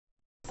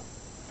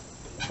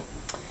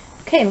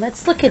Okay,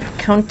 let's look at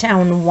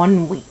countdown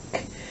 1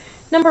 week.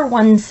 Number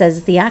 1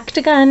 says the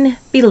octagon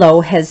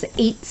below has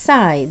 8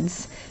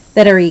 sides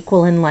that are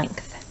equal in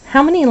length.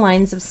 How many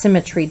lines of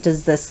symmetry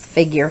does this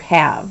figure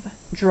have?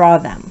 Draw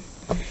them.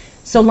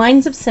 So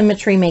lines of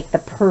symmetry make the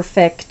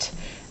perfect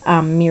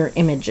mirror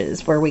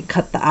images where we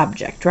cut the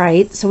object,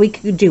 right? So we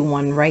could do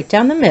one right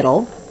down the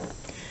middle.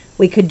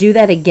 We could do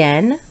that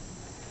again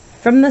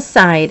from the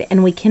side,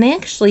 and we can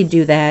actually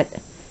do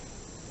that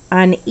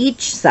on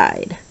each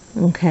side,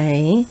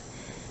 okay?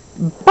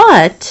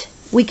 But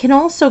we can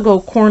also go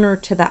corner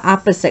to the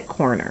opposite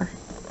corner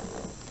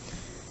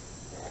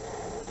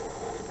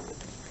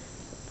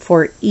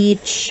for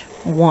each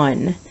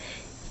one.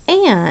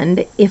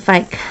 And if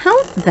I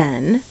count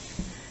then,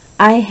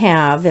 I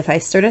have, if I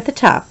start at the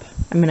top,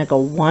 I'm going to go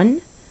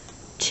 1,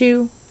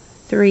 2,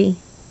 3,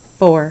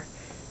 4,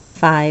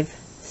 5,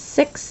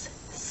 6,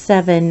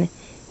 7,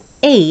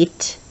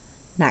 8,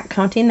 not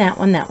counting that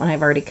one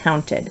I've already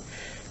counted.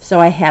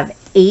 So I have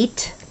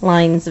 8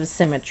 lines of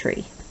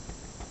symmetry.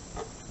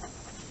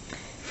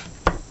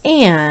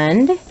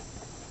 And I'm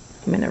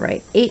going to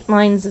write 8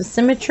 lines of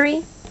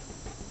symmetry.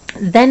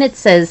 Then it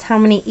says how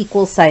many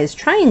equal sized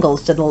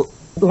triangles do the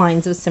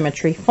lines of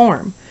symmetry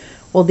form?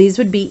 Well, these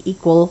would be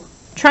equal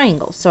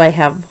triangles. So I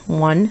have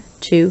 1,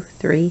 2,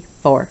 3,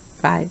 4,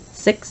 5,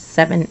 6,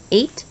 7,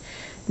 8,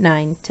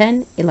 9,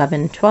 10,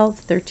 11, 12,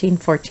 13,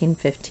 14,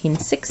 15,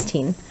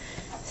 16.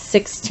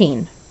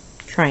 16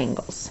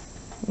 triangles.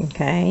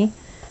 Okay.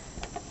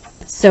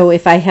 So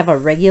if I have a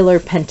regular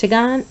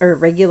pentagon or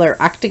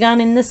regular octagon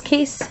in this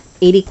case,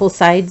 8 equal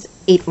sides,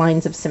 8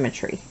 lines of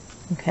symmetry.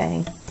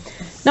 Okay.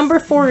 Number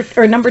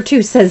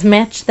 2 says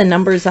match the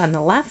numbers on the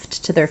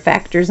left to their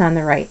factors on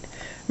the right.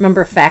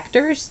 Remember,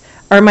 factors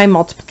are my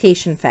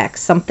multiplication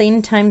facts.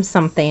 Something times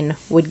something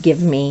would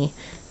give me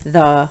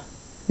the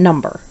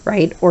number,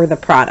 right? Or the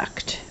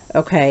product.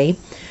 Okay.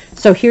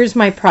 So here's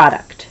my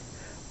product.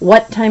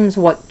 What times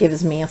what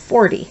gives me a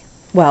 40?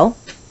 Well,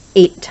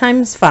 8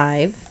 times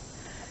 5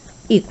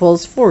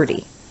 equals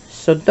 40.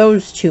 So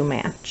those two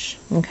match.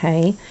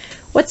 Okay.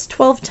 What's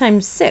 12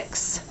 times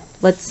 6?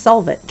 Let's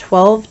solve it.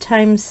 12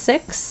 times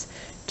 6.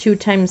 2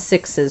 times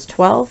 6 is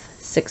 12.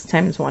 6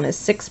 times 1 is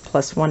 6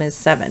 plus 1 is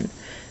 7.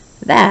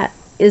 That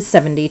is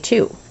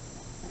 72.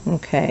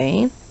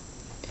 Okay.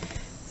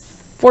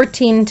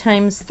 14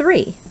 times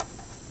 3.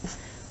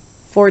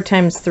 4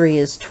 times 3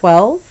 is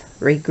 12.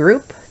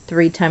 Regroup.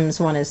 3 times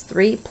 1 is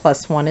 3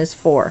 plus 1 is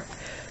 4.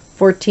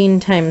 14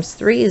 times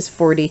 3 is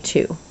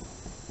 42.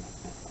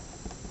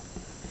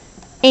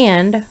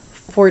 And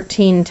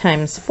 14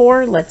 times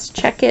 4, let's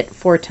check it.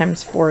 4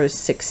 times 4 is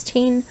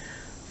 16.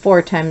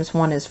 4 times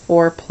 1 is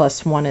 4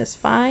 plus 1 is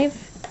 5.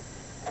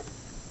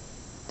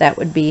 That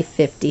would be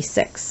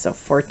 56. So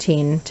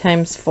 14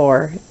 times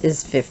 4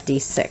 is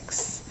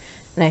 56.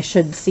 And I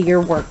should see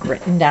your work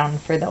written down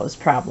for those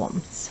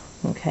problems.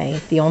 Okay,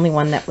 the only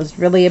one that was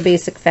really a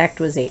basic fact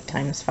was 8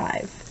 times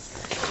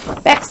 5.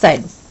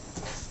 Backside.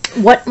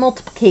 What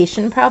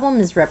multiplication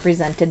problem is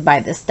represented by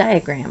this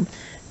diagram?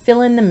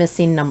 Fill in the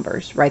missing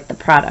numbers. Write the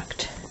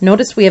product.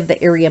 Notice we have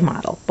the area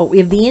model, but we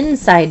have the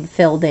inside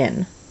filled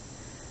in.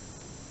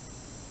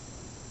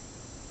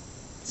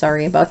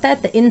 Sorry about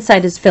that. The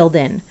inside is filled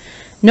in.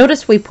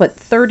 Notice we put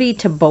 30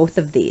 to both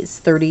of these.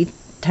 30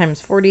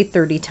 times 40,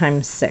 30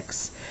 times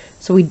 6.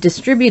 So we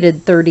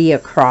distributed 30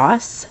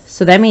 across.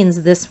 So that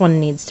means this one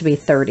needs to be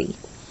 30.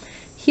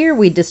 Here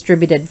we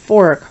distributed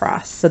 4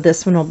 across. So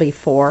this one will be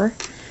 4.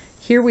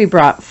 Here we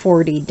brought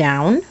 40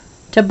 down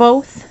to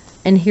both.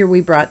 And here we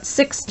brought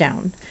 6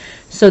 down.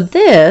 So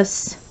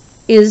this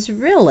is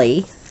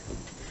really,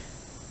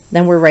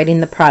 then we're writing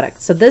the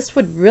product. So this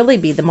would really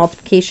be, the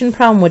multiplication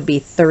problem would be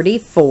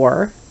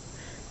 34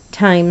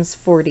 times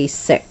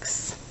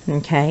 46.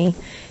 Okay.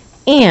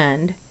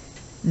 And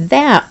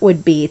that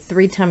would be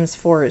 3 times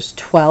 4 is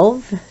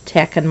 12.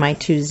 Tack on my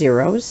 2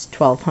 zeros,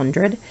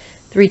 1200.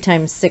 3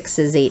 times 6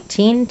 is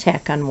 18.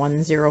 Tack on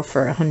 1 0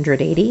 for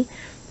 180.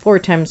 4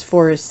 times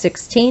 4 is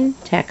 16.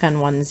 Tack on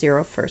 1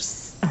 0 for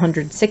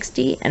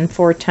 160. And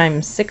 4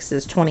 times 6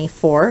 is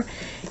 24.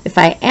 If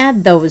I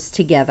add those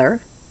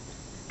together,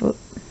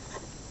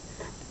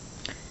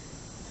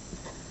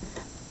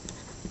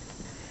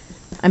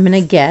 I'm going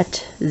to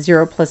get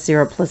 0 plus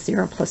 0 plus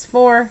 0 plus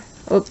 4.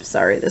 Oops,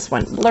 sorry, this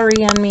went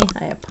blurry on me.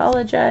 I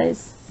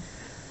apologize.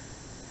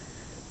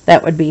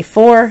 That would be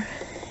 4.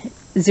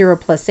 0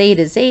 plus 8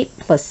 is 8,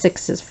 plus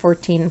 6 is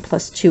 14,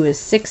 plus 2 is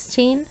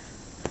 16.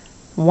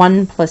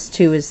 1 plus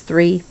 2 is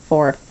 3,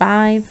 4,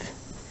 5,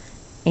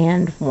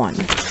 and 1.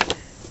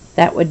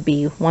 That would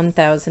be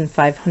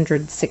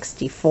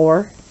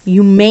 1,564.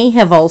 You may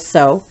have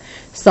also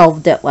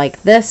solved it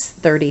like this,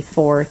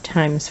 34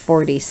 times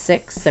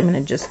 46. I'm going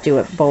to just do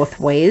it both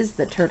ways,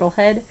 the turtle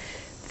head.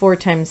 4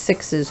 times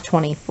 6 is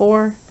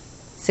 24.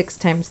 6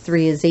 times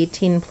 3 is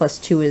 18, plus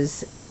 2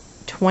 is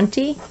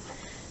 20.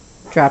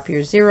 Drop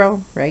your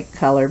 0, right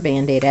color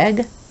Band-Aid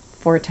egg.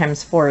 4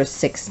 times 4 is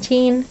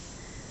 16.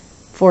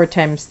 4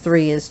 times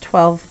 3 is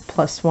 12,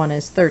 plus 1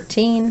 is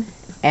 13.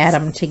 Add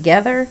them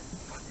together,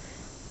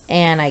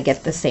 and I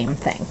get the same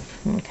thing.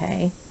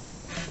 Okay.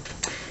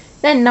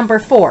 Then number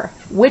 4,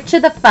 which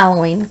of the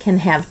following can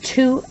have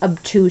two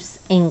obtuse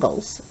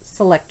angles?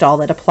 Select all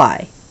that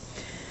apply.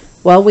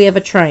 Well, we have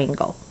a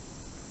triangle.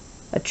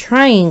 A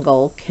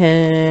triangle,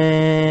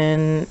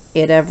 can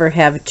it ever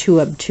have two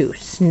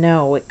obtuse?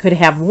 No, it could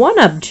have one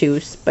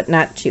obtuse, but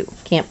not two.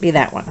 Can't be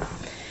that one.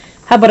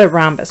 How about a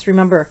rhombus?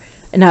 Remember,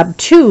 an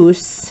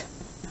obtuse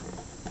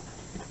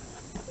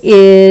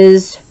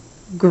is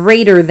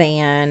greater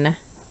than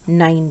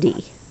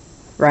 90,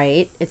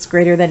 right? It's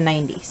greater than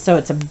 90, so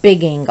it's a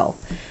big angle.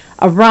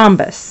 A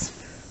rhombus.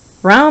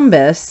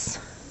 Rhombus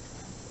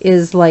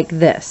is like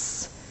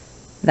this.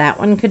 That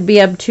one could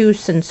be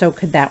obtuse, and so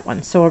could that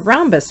one. So a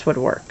rhombus would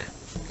work.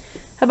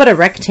 How about a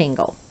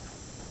rectangle?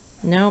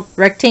 No,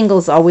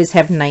 rectangles always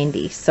have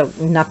 90, so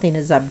nothing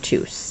is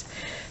obtuse.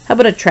 How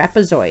about a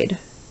trapezoid?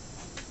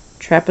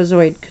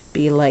 Trapezoid could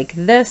be like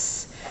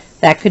this.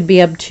 That could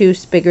be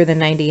obtuse, bigger than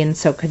 90, and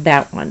so could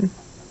that one.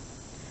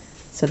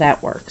 So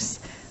that works.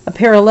 A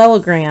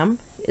parallelogram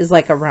is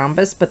like a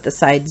rhombus, but the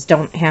sides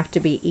don't have to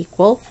be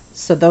equal,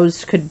 so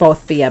those could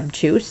both be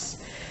obtuse.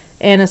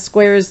 And a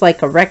square is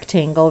like a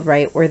rectangle,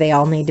 right, where they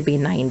all need to be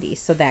 90,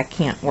 so that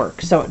can't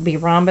work. So it would be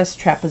rhombus,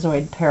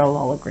 trapezoid,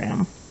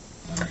 parallelogram.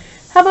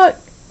 How about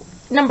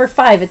number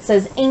 5? It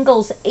says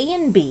angles A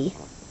and B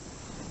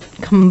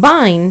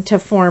combine to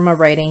form a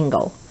right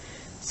angle.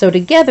 So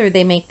together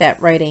they make that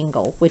right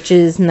angle, which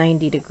is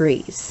 90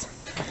 degrees.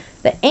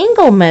 The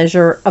angle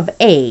measure of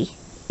A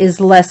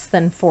is less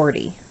than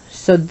 40.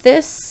 So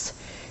this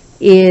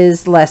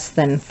is less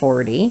than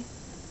 40.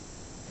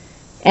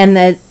 And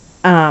that,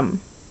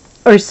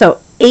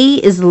 so A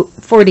is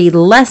 40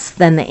 less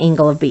than the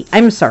angle of B.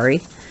 I'm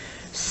sorry.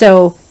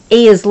 So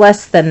A is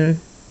less than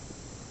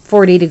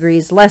 40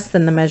 degrees less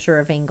than the measure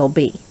of angle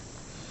B.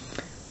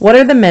 What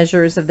are the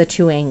measures of the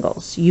two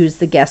angles? Use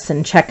the guess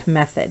and check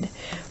method.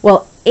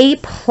 Well, A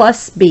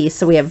plus B,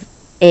 so we have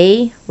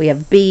A, we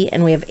have B,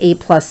 and we have A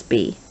plus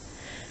B.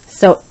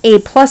 So A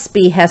plus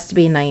B has to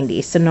be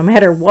 90. So no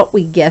matter what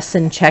we guess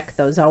and check,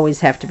 those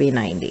always have to be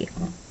 90.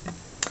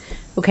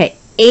 Okay,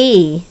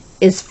 A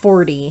is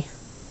 40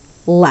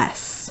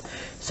 less.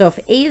 So if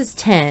A is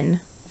 10,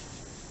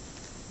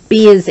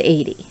 B is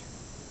 80.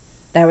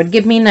 That would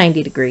give me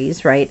 90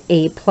 degrees, right?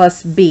 A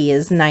plus B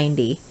is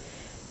 90.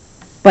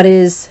 But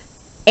is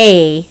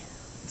A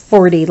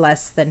 40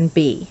 less than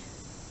B?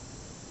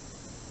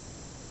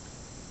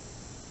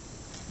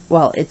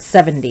 Well, it's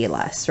 70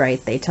 less,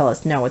 right? They tell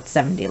us, no, it's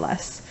 70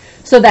 less.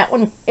 So that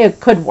one, it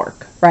could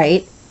work,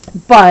 right?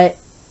 But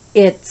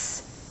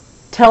it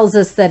tells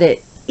us that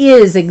it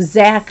is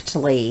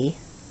exactly,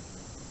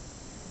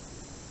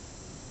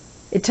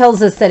 it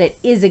tells us that it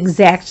is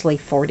exactly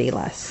 40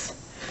 less.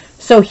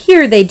 So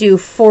here they do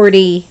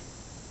 40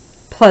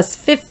 plus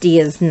 50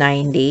 is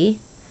 90.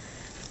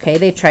 Okay,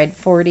 they tried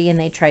 40 and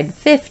they tried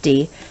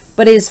 50,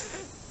 but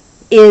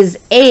is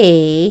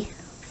A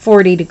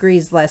 40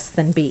 degrees less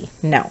than B?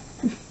 No.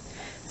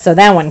 So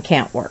that one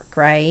can't work,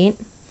 right?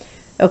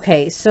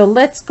 Okay, so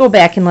let's go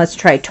back and let's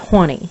try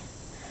 20.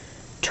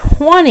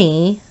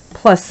 20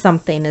 plus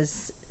something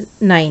is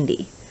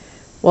 90.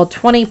 Well,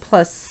 20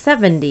 plus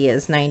 70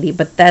 is 90,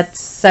 but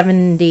that's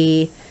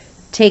 70,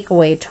 take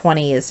away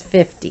 20 is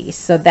 50.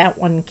 So that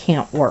one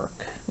can't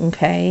work,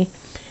 okay?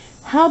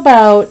 How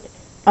about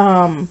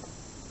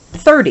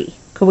 30?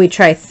 Could we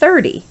try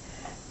 30?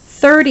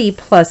 30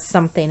 plus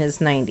something is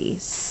 90.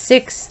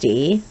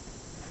 60.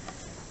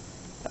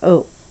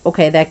 Oh,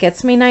 okay, that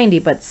gets me 90,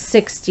 but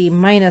 60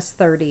 minus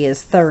 30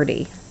 is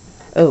 30.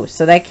 Oh,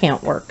 so that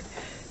can't work.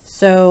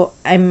 So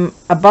I'm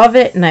above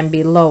it and I'm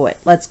below it.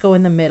 Let's go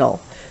in the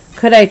middle.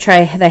 Could I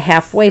try the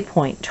halfway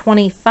point?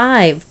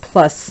 25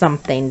 plus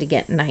something to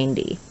get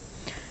 90.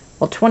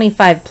 Well,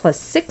 25 plus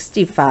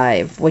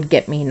 65 would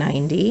get me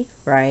 90,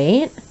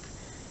 right?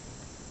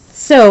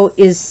 So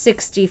is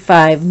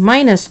 65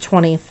 minus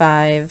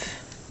 25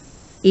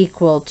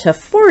 equal to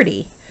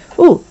 40?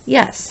 Ooh,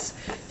 yes.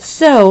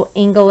 So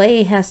angle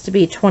A has to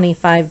be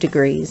 25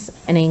 degrees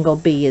and angle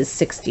B is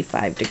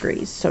 65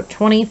 degrees. So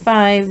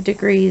 25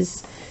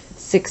 degrees,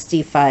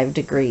 65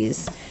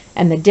 degrees.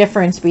 And the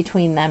difference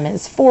between them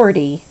is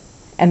 40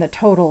 and the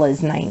total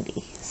is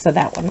 90. So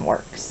that one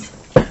works.